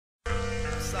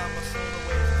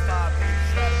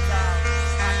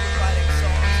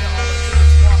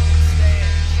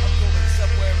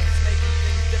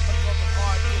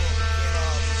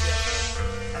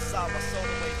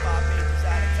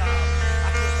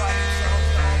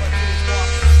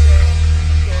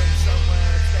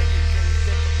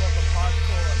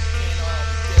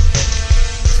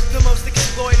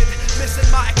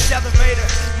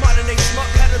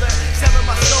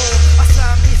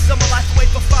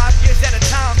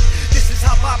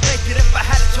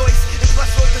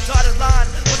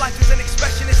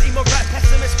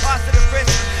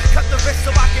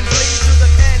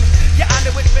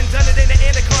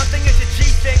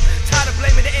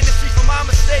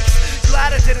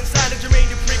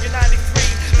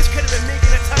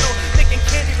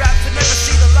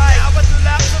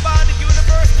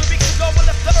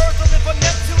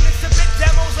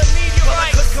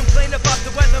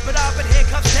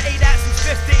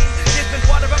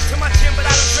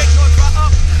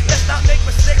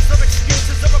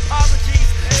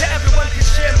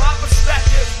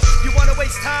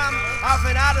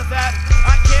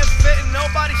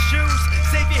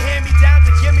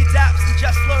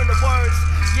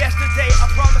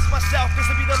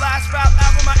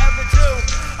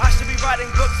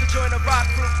join a rock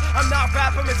group. I'm not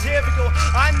rapper material,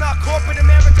 I'm not corporate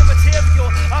American material.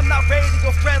 I'm not ready to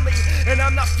go friendly, and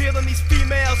I'm not feeling these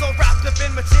females all wrapped up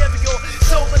in material.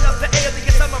 Sold enough to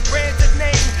Alias, I'm a branded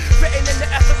name, written in the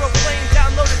ethereal plane,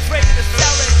 downloaded, traded, and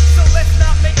selling. So let's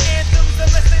not make anthems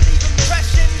unless they leave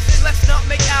impressions, and let's not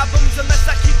make albums unless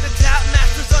I keep the tap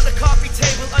masters on the coffee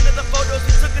table under the photos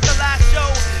we took at the last show.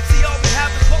 See, all we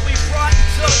have is what we brought and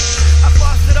took. I've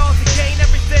lost it all to gain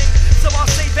everything, so I'll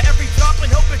save for every drop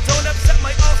and hope it don't upset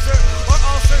my ulcer or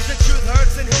ulcers. The truth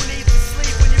hurts, and who needs to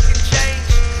sleep when you can change?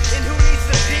 And who needs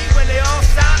to be when they all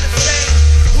sound the same?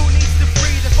 Who needs to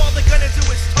breathe if all they're gonna do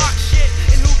is talk shit?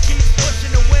 And who keeps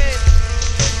pushing the wind?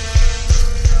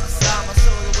 I sign my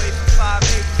soul away for 5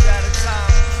 pages at a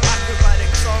time. I quit writing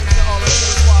songs that all I do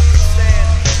is walk and stand.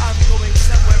 I'm going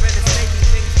somewhere and it's making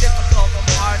things difficult. I'm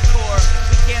hardcore,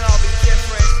 we can't all be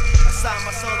different. I sign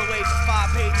my soul away for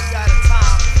 5 pages at a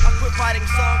time. I quit writing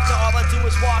songs that all I do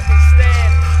is walk and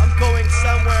stand. I'm going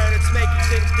somewhere and it's making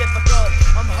things difficult.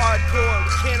 I'm hardcore,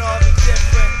 we can't all be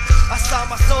different. I sign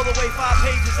my soul away 5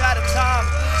 pages at a time.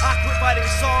 I quit writing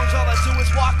songs, all I do is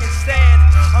walk and stand.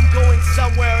 I'm going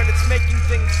somewhere and it's making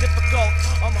things difficult.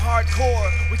 I'm hardcore,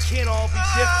 we can't all be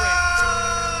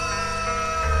different.